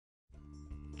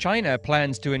China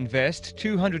plans to invest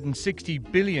 260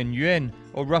 billion yuan,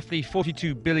 or roughly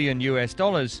 42 billion US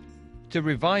dollars, to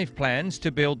revive plans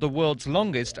to build the world's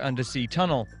longest undersea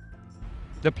tunnel.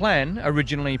 The plan,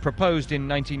 originally proposed in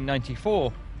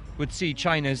 1994, would see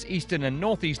China's eastern and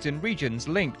northeastern regions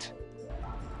linked.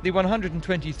 The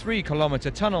 123-kilometer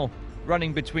tunnel,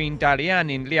 running between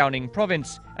Dalian in Liaoning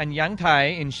province and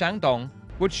Yantai in Shandong,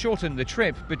 would shorten the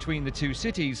trip between the two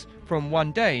cities from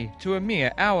 1 day to a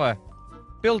mere hour.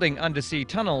 Building undersea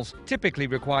tunnels typically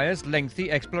requires lengthy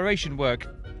exploration work,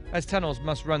 as tunnels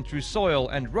must run through soil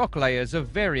and rock layers of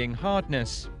varying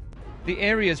hardness. The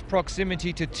area's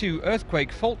proximity to 2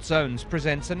 earthquake fault zones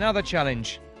presents another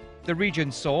challenge. The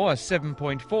region saw a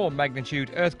 7.4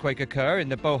 magnitude earthquake occur in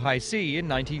the Bohai Sea in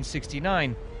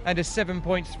 1969, and a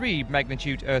 7.3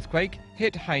 magnitude earthquake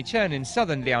hit Haicheng in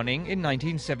southern Liaoning in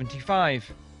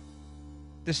 1975.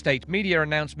 The state media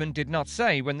announcement did not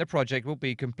say when the project will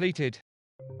be completed.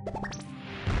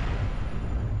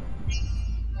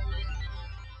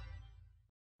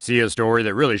 See a story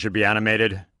that really should be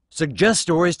animated? Suggest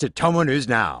stories to TomoNews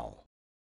now.